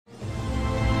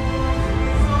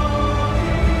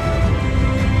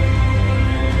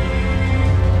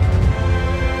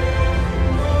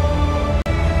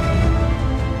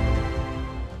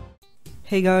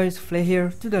Hey guys, Flay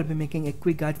here. Today I'll be making a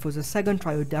quick guide for the second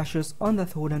trio dashes on the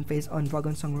Thordan phase on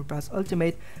Dragonsong Reprise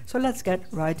Ultimate, so let's get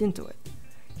right into it.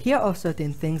 Here are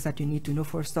certain things that you need to know.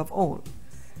 First of all,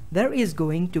 there is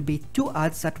going to be two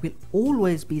adds that will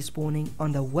always be spawning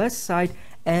on the west side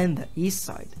and the east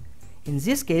side. In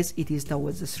this case, it is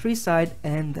towards the 3 side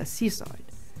and the C side.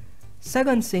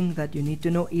 Second thing that you need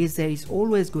to know is there is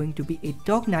always going to be a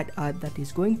Dark Knight add that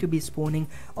is going to be spawning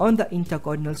on the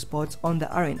intercardinal spots on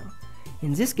the arena.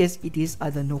 In this case, it is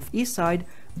at the northeast side,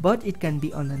 but it can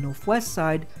be on the northwest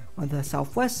side, on the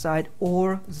southwest side,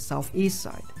 or the southeast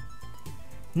side.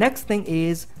 Next thing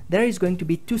is, there is going to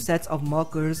be two sets of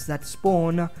markers that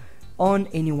spawn on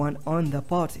anyone on the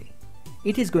party.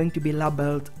 It is going to be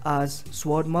labeled as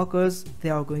sword markers. They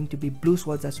are going to be blue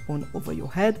swords that spawn over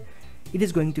your head. It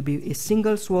is going to be a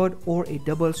single sword or a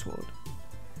double sword.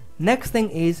 Next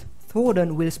thing is,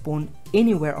 Thordan will spawn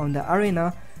anywhere on the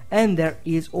arena, and there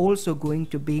is also going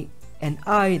to be an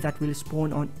eye that will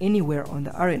spawn on anywhere on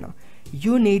the arena.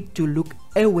 You need to look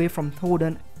away from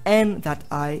Thordan and that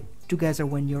eye together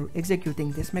when you're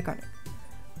executing this mechanic.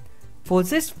 For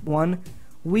this one,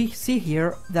 we see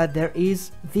here that there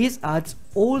is these adds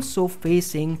also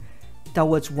facing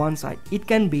towards one side. It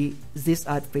can be this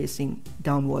ad facing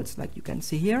downwards like you can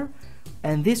see here,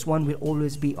 and this one will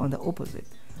always be on the opposite.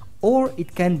 Or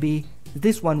it can be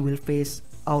this one will face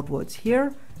outwards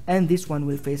here, and this one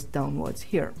will face downwards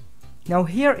here. Now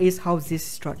here is how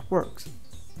this strat works.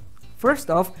 First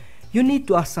off, you need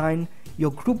to assign your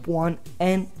group 1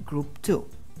 and group 2.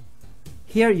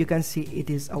 Here you can see it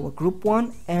is our group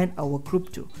 1 and our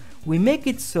group 2. We make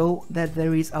it so that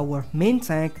there is our main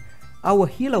tank, our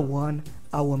healer 1,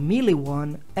 our melee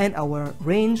 1, and our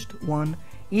ranged 1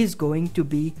 is going to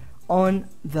be on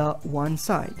the one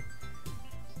side.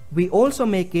 We also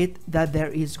make it that there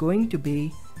is going to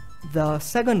be the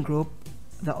second group,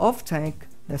 the off tank,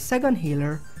 the second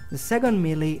healer, the second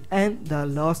melee, and the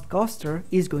last caster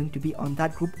is going to be on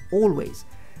that group always.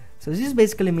 So this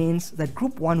basically means that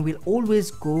group 1 will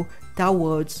always go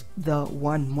towards the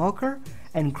 1 marker,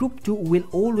 and group 2 will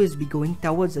always be going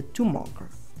towards the 2 marker.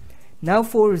 Now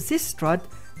for this strat,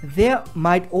 there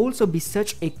might also be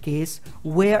such a case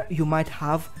where you might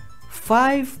have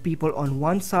 5 people on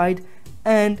one side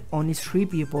and only 3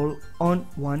 people on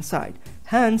one side.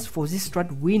 Hence, for this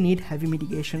strat we need heavy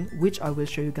mitigation, which I will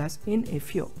show you guys in a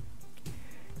few.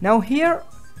 Now here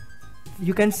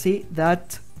you can see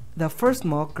that the first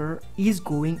marker is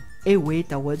going away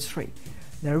towards 3.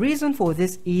 The reason for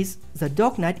this is the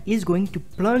Dark Knight is going to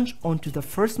plunge onto the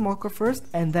first marker first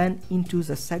and then into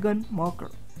the second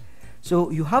marker.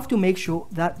 So you have to make sure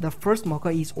that the first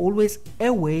marker is always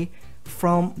away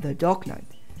from the Dark Knight.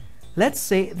 Let's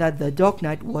say that the Dark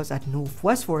Knight was at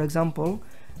northwest, for example.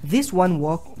 This one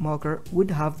marker would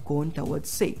have gone towards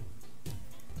C.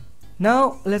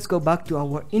 Now let's go back to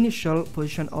our initial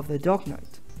position of the Dark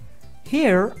Knight.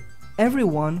 Here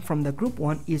everyone from the group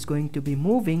 1 is going to be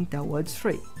moving towards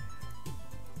 3.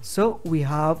 So we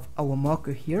have our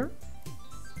marker here,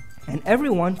 and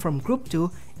everyone from group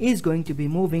 2 is going to be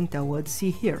moving towards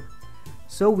C here.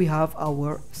 So we have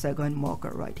our second marker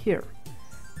right here.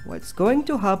 What's going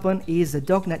to happen is the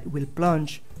Dark Knight will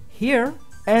plunge here,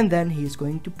 and then he's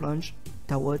going to plunge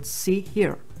towards C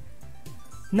here.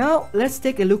 Now let's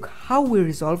take a look how we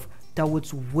resolve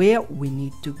towards where we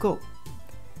need to go.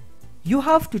 You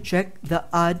have to check the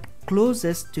ad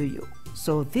closest to you.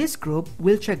 So this group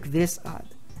will check this ad,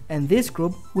 and this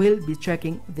group will be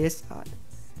checking this ad.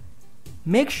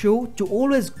 Make sure to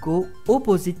always go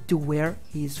opposite to where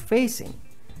he is facing.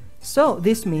 So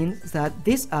this means that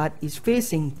this ad is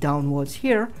facing downwards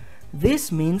here.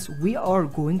 This means we are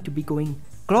going to be going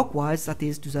clockwise, that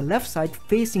is to the left side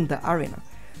facing the arena.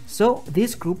 So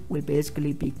this group will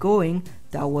basically be going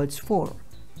towards 4.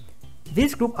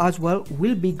 This group as well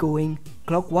will be going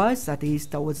clockwise, that is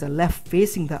towards the left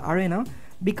facing the arena,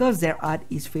 because their ad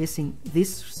is facing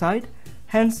this side,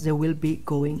 hence they will be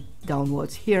going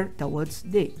downwards here towards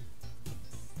D.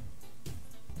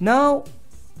 Now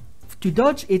to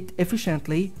dodge it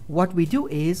efficiently, what we do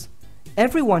is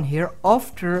everyone here,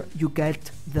 after you get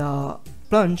the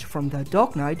plunge from the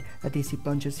Dark Knight, that is he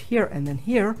plunges here and then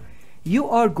here, you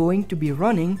are going to be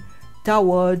running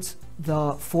towards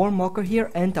the 4 marker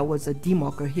here and towards the D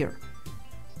marker here.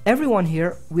 Everyone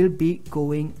here will be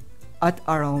going at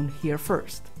around here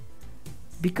first,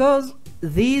 because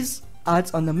these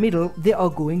adds on the middle, they are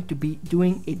going to be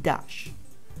doing a dash.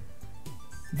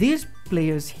 These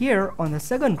players here on the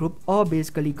second group are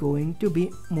basically going to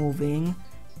be moving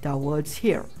towards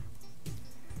here.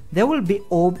 There will be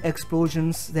orb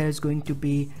explosions, there's going to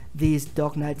be these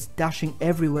Dark Knights dashing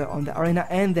everywhere on the arena,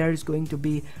 and there is going to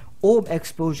be orb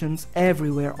explosions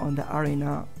everywhere on the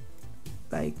arena,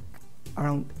 like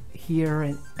around here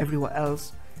and everywhere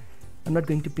else. I'm not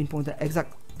going to pinpoint the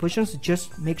exact positions,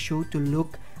 just make sure to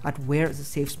look at where the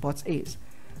safe spots is.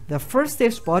 The first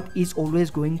safe spot is always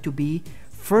going to be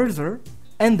further,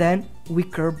 and then we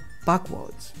curve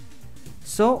backwards.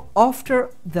 So after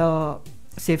the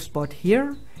safe spot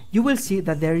here, you will see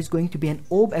that there is going to be an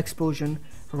orb explosion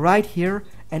right here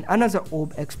and another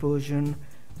orb explosion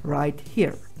right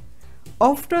here.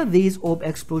 After these orb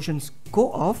explosions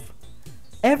go off,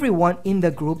 everyone in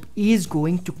the group is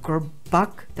going to curve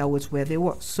back towards where they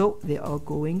were, so they are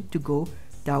going to go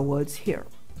towards here.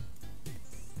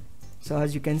 So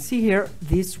as you can see here,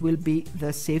 this will be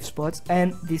the safe spots,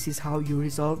 and this is how you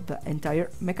resolve the entire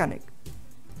mechanic.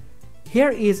 Here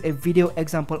is a video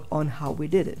example on how we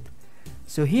did it.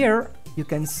 So here you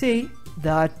can see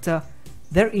that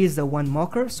there is the one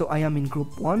marker, so I am in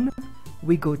group 1.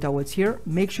 We go towards here.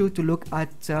 Make sure to look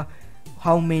at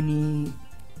how many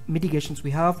mitigations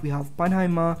we have. We have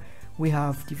Panheimer, we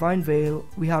have Divine Veil,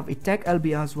 we have a Tech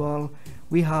LB as well,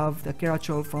 we have the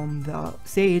Kerachol from the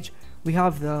Sage, we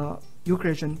have the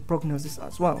Ukrainian Prognosis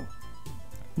as well.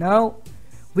 Now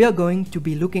we are going to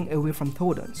be looking away from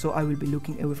Thordan, so I will be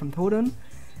looking away from Thordan,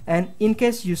 and in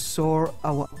case you saw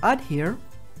our ad here,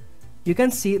 you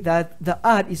can see that the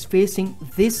ad is facing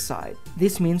this side.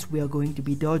 This means we are going to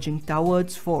be dodging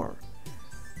towards 4.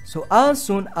 So as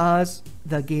soon as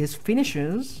the gaze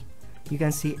finishes, you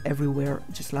can see everywhere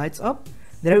just lights up.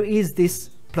 There is this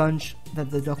plunge that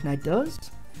the Dark Knight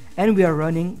does, and we are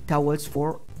running towards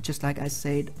 4, just like I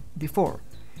said before.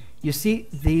 You see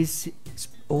these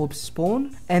orbs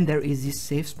spawn, and there is this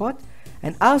safe spot,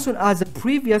 and as soon as the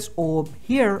previous orb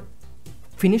here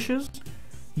finishes,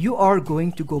 you are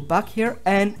going to go back here,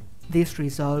 and this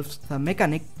resolves the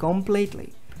mechanic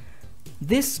completely.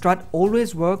 This strat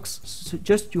always works, so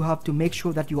just you have to make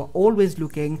sure that you are always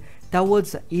looking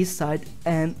towards the east side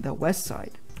and the west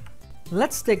side.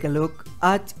 Let's take a look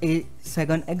at a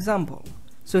second example.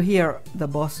 So here the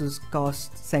bosses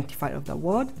cast Sanctified of the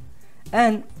Word,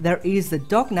 and there is the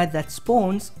Dark Knight that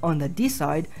spawns on the D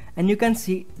side, and you can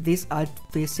see this ad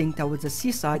facing towards the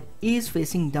C side is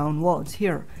facing downwards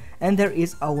here, and there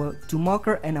is our 2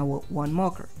 marker and our 1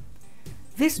 marker.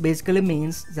 This basically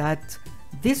means that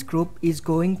this group is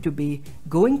going to be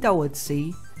going towards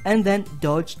C and then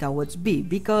dodge towards B,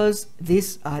 because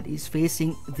this ad is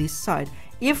facing this side.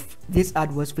 If this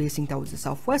ad was facing towards the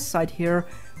southwest side here,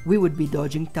 we would be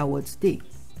dodging towards D.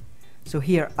 So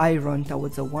here I run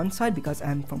towards the 1 side because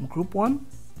I'm from group 1.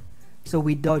 So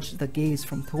we dodge the gaze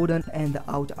from Thordan and the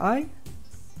outer eye.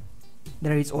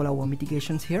 There is all our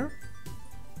mitigations here.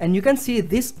 And you can see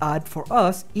this ad for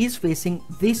us is facing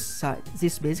this side.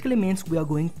 This basically means we are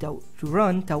going to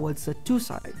run towards the 2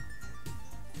 side.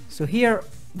 So here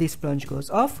this plunge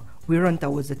goes off. We run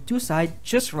towards the 2 side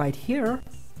just right here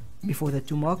before the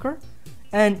 2 marker.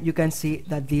 And you can see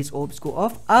that these orbs go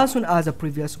off. As soon as the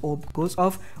previous orb goes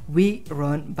off, we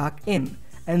run back in,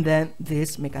 and then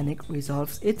this mechanic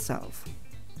resolves itself.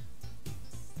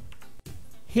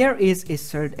 Here is a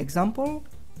third example.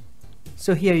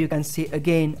 So here you can see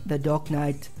again the Dark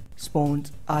Knight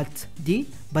spawned at D,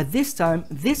 but this time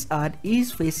this ad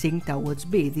is facing towards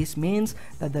B. This means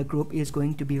that the group is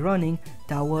going to be running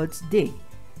towards D.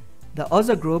 The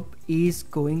other group is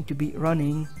going to be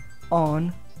running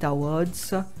on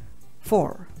towards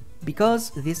 4,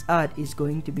 because this ad is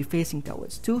going to be facing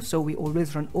towards 2, so we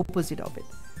always run opposite of it.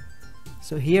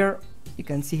 So here you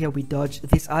can see here we dodge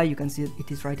this eye, you can see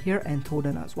it is right here, and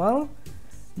Thordan as well.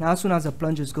 Now as soon as the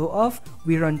plunges go off,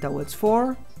 we run towards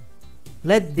 4,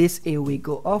 let this AoE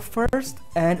go off first,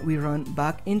 and we run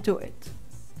back into it,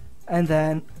 and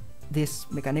then this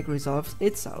mechanic resolves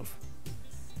itself.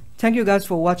 Thank you guys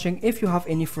for watching. If you have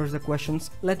any further questions,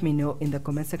 let me know in the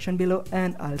comment section below,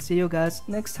 and I'll see you guys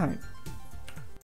next time.